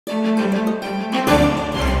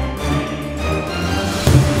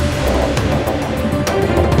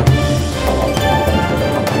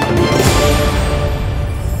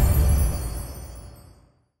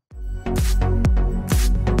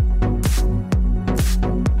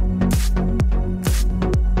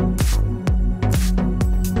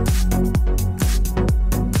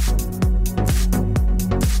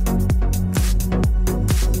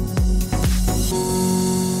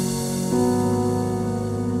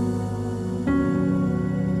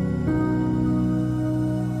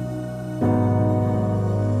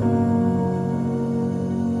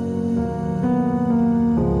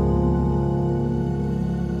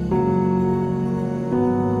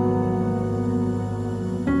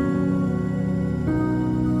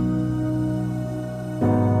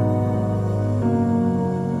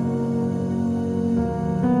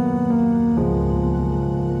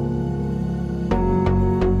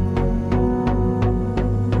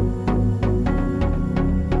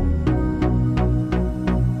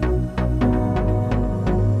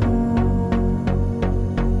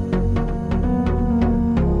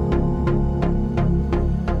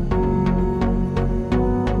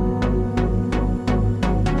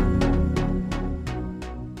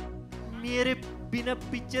बिना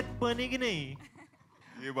पिक्चर बनेगी नहीं।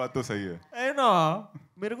 ये बात तो सही है ना,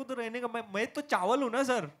 मेरे को तो रहने का मैं तो चावल हूँ ना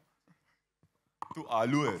सर। तू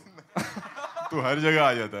आलू है। तू हर जगह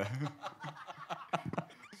आ जाता है।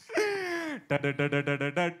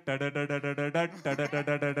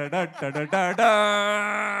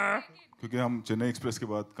 क्योंकि हम चेन्नई एक्सप्रेस के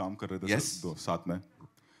बाद काम कर रहे थे साथ में।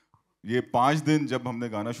 ये 5 दिन जब हमने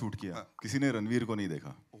गाना शूट किया, किसी ने रणवीर को नहीं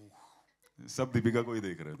देखा, सब दीपिका को ही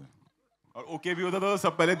देख रहे थे। और ओके भी होता था तो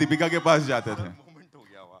सब पहले दीपिका के पास जाते थे। मोमेंट हो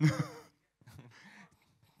गया वहाँ।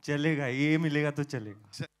 चलेगा, ये मिलेगा तो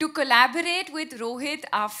चलेगा। To collaborate with Rohit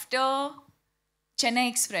after Chennai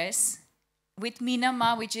Express with Meena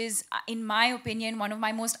Ma, which is, in my opinion, one of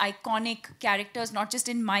my most iconic characters, not just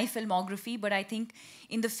in my filmography, but I think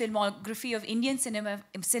in the filmography of Indian cinema,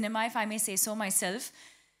 if I may say so myself.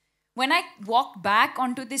 When I walked back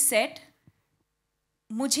onto this set,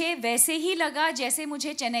 मुझे वैसे ही लगा जैसे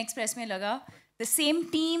मुझे Chennai express में लगा. The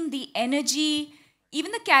same team, the energy,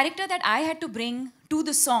 even the character that I had to bring to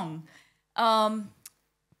the song.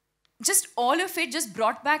 Just all of it just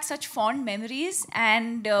brought back such fond memories,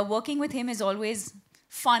 and working with him is always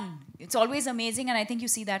fun. It's always amazing, and I think you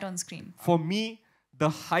see that on screen. For me, the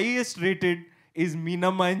highest rated is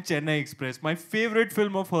Meena Ma in Chennai Express. My favorite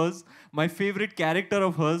film of hers, my favorite character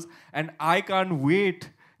of hers, and I can't wait.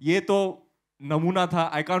 ये तो नमूना था.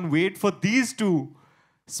 I can't wait for these two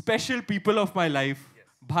special people of my life,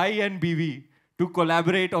 Bhai and Bivi, to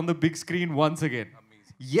collaborate on the big screen once again.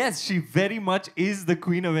 Amazing. Yes, she very much is the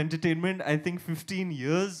queen of entertainment. I think 15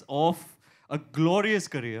 years of a glorious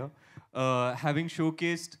career, having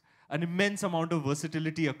showcased an immense amount of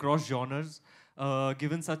versatility across genres,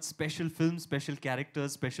 given such special films, special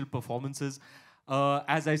characters, special performances.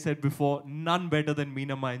 As I said before, none better than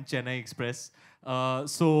Meena Ma in Chennai Express.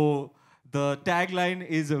 So the tagline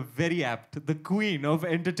is very apt, the queen of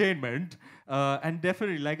entertainment, and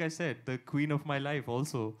definitely, like I said, the queen of my life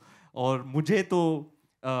also. और मुझे तो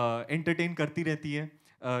entertain करती रहती है.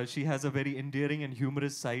 She has a very endearing and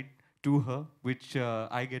humorous side to her, which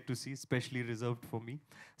I get to see, specially reserved for me.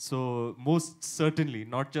 So most certainly,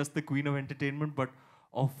 not just the queen of entertainment, but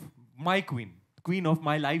of my queen, queen of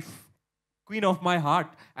my life, queen of my heart,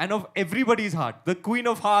 and of everybody's heart, the queen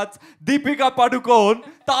of hearts, Deepika Padukone.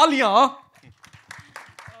 Talia.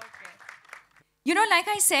 You know, like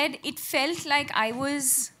I said, it felt like I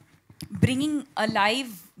was bringing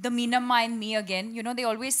alive the Meena Ma in me again. You know, they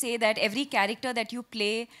always say that every character that you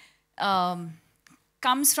play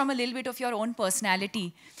comes from a little bit of your own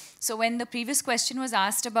personality. So when the previous question was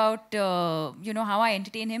asked about, you know, how I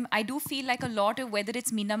entertain him, I do feel like a lot of whether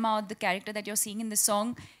it's Meena Ma or the character that you're seeing in the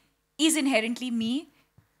song is inherently me.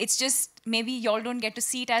 It's just maybe y'all don't get to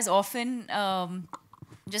see it as often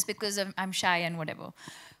just because I'm shy and whatever.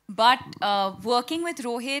 But working with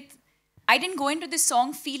Rohit, I didn't go into this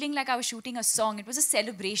song feeling like I was shooting a song. It was a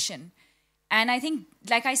celebration. And I think,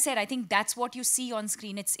 like I said, I think that's what you see on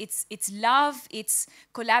screen. It's love, it's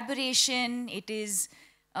collaboration, it's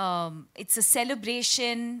a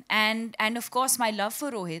celebration, and of course my love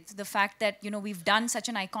for Rohit, the fact that, you know, we've done such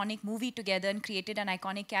an iconic movie together and created an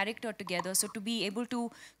iconic character together. So to be able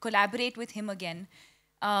to collaborate with him again,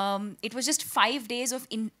 it was just 5 days of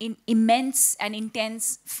immense and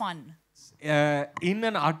intense fun. In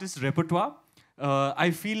an artist's repertoire,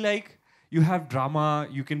 I feel like you have drama,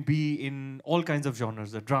 you can be in all kinds of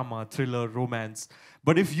genres, drama, thriller, romance.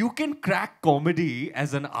 But if you can crack comedy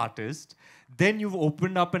as an artist, then you've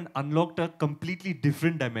opened up and unlocked a completely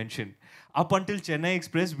different dimension. Up until Chennai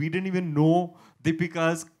Express, we didn't even know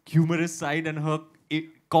Deepika's humorous side and her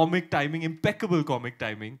comic timing, impeccable comic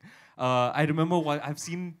timing. I remember I've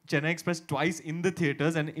seen Chennai Express twice in the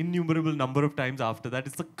theaters and innumerable number of times after that.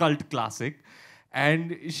 It's a cult classic.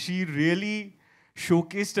 And she really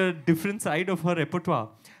showcased a different side of her repertoire,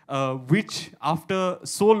 which after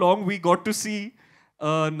so long we got to see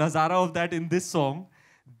Nazara of that in this song.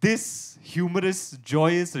 This humorous,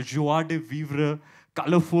 joyous, joie de vivre,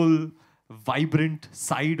 colorful, vibrant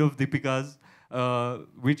side of Deepika's,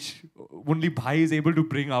 which only Bhai is able to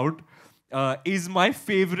bring out, is my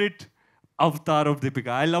favorite avatar of Deepika.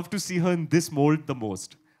 I love to see her in this mold the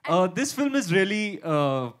most. This film is really,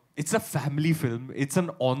 it's a family film. It's an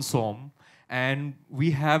ensemble. And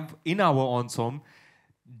we have in our ensemble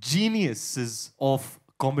geniuses of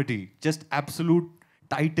comedy, just absolute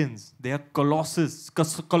titans. They are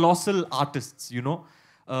colossal artists, you know.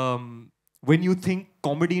 When you think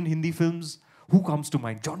comedy in Hindi films, who comes to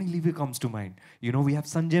mind? Johnny Lever comes to mind. You know, we have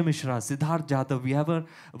Sanjay Mishra, Siddharth Jadhav, we have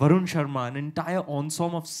Varun Sharma, an entire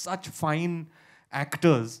ensemble of such fine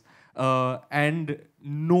actors, and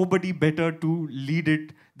nobody better to lead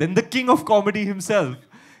it than the king of comedy himself.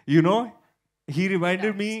 You know, he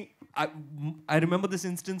reminded me, I remember this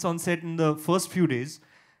instance on set in the first few days.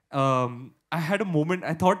 I had a moment,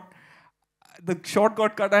 I thought, the shot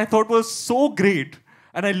got cut, I thought was so great.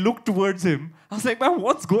 And I looked towards him. I was like, man,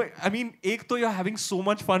 what's going? I mean, ek to you're having so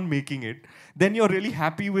much fun making it. Then you're really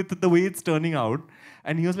happy with the way it's turning out.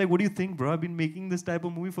 And he was like, what do you think, bro? I've been making this type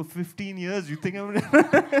of movie for 15 years. You think I'm...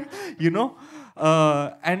 you know?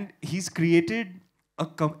 And he's created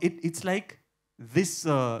it's like this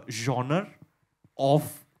genre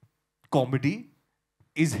of comedy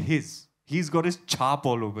is his. He's got his chap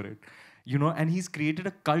all over it. You know? And he's created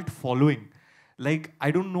a cult following. Like, I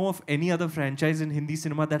don't know of any other franchise in Hindi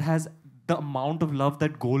cinema that has the amount of love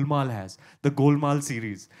that Golmaal has. The Golmaal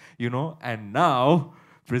series, you know. And now,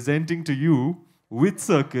 presenting to you with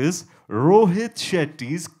Cirkus, Rohit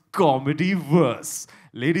Shetty's Comedy Verse.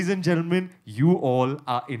 Ladies and gentlemen, you all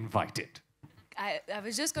are invited. I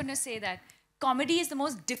was just going to say that comedy is the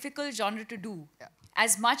most difficult genre to do. Yeah.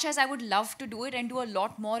 As much as I would love to do it and do a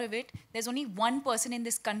lot more of it, there's only one person in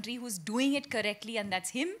this country who's doing it correctly, and that's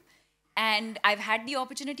him. And I've had the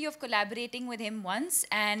opportunity of collaborating with him once,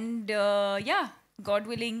 and yeah, God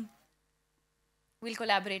willing, we'll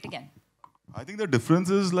collaborate again. I think the difference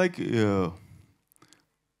is like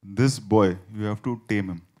this boy, you have to tame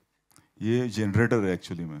him. ये generator है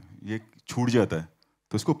actually में, ये छूट जाता है,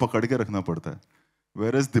 तो इसको पकड़ के रखना पड़ता है.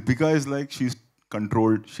 Whereas Deepika is like she's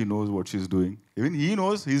controlled, she knows what she's doing. Even he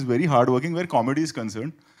knows, he's very hardworking where comedy is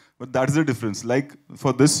concerned. But that's the difference. Like,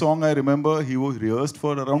 for this song, I remember he was rehearsed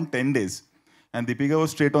for around 10 days. And Deepika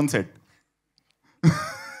was straight on set.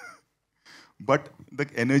 But the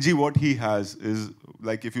energy what he has is,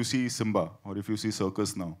 like if you see Simba or if you see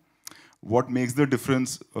Circus now, what makes the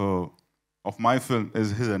difference of my film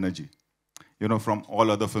is his energy. You know, from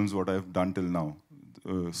all other films what I've done till now.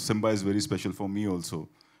 Simba is very special for me also.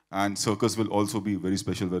 And Circus will also be very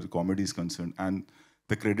special where the comedy is concerned. And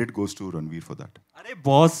the credit goes to Ranveer for that. Arey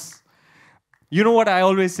boss, you know what I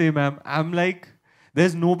always say, ma'am? I'm like,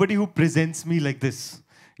 there's nobody who presents me like this.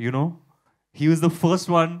 You know, he was the first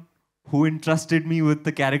one who entrusted me with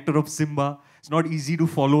the character of Simba. It's not easy to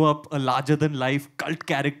follow up a larger-than-life cult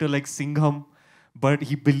character like Singham, but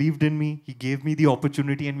he believed in me. He gave me the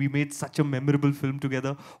opportunity, and we made such a memorable film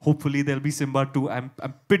together. Hopefully, there'll be Simba 2. I'm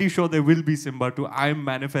pretty sure there will be Simba 2. I'm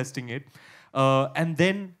manifesting it. And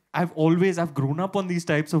then I've grown up on these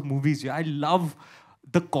types of movies. I love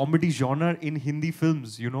the comedy genre in Hindi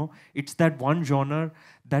films, you know. It's that one genre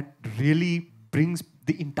that really brings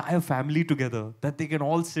the entire family together, that they can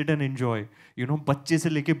all sit and enjoy. You know, bacche se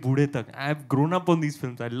leke boode tak. I've grown up on these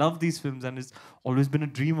films. I love these films, and it's always been a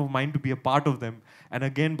dream of mine to be a part of them. And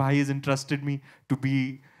again, Bhai has entrusted me to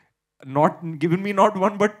be given me not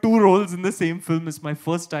one but two roles in the same film. It's my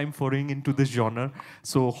first time foraying into this genre.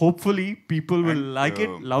 So hopefully people will like it,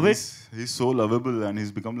 love it. He's so lovable and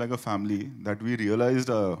he's become like a family that we realized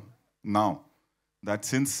now that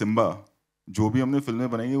since Simba, जो भी हमने फिल्में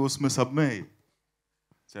बनाई है उसमें सब में है.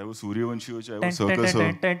 चाहे वो सूर्यवंशी हो, चाहे वो सर्कस हो.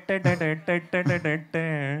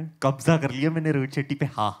 कब्जा कर लिया मैंने रोहित शेट्टी पे.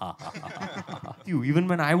 Ha ha ha. Even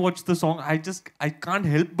when I watch the song, I can't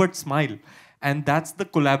help but smile. And that's the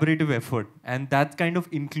collaborative effort. And that kind of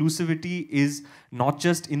inclusivity is not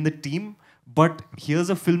just in the team, but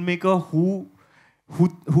here's a filmmaker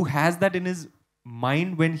who has that in his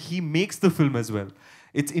mind when he makes the film as well.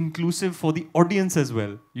 It's inclusive for the audience as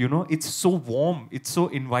well. You know, it's so warm. It's so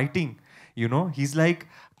inviting. You know, he's like,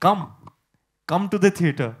 come, come to the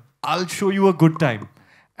theater. I'll show you a good time.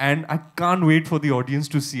 And I can't wait for the audience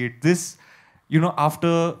to see it. This,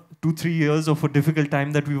 after 2-3 years of a difficult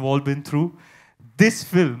time that we've all been through, this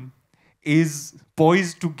film is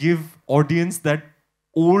poised to give audience that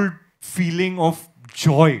old feeling of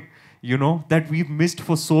joy, that we've missed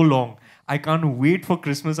for so long. I can't wait for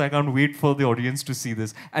Christmas. I can't wait for the audience to see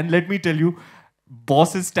this. And let me tell you,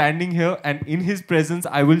 boss is standing here, and in his presence,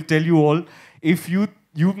 I will tell you all, if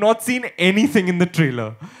you've not seen anything in the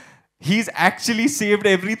trailer, he's actually saved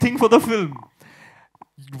everything for the film.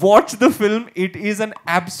 Watch the film. It is an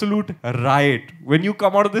absolute riot. When you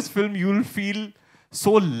come out of this film, you'll feel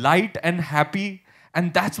so light and happy.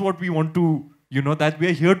 And that's what we want to, that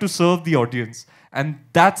we're here to serve the audience. And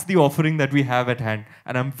that's the offering that we have at hand.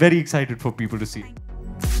 And I'm very excited for people to see it.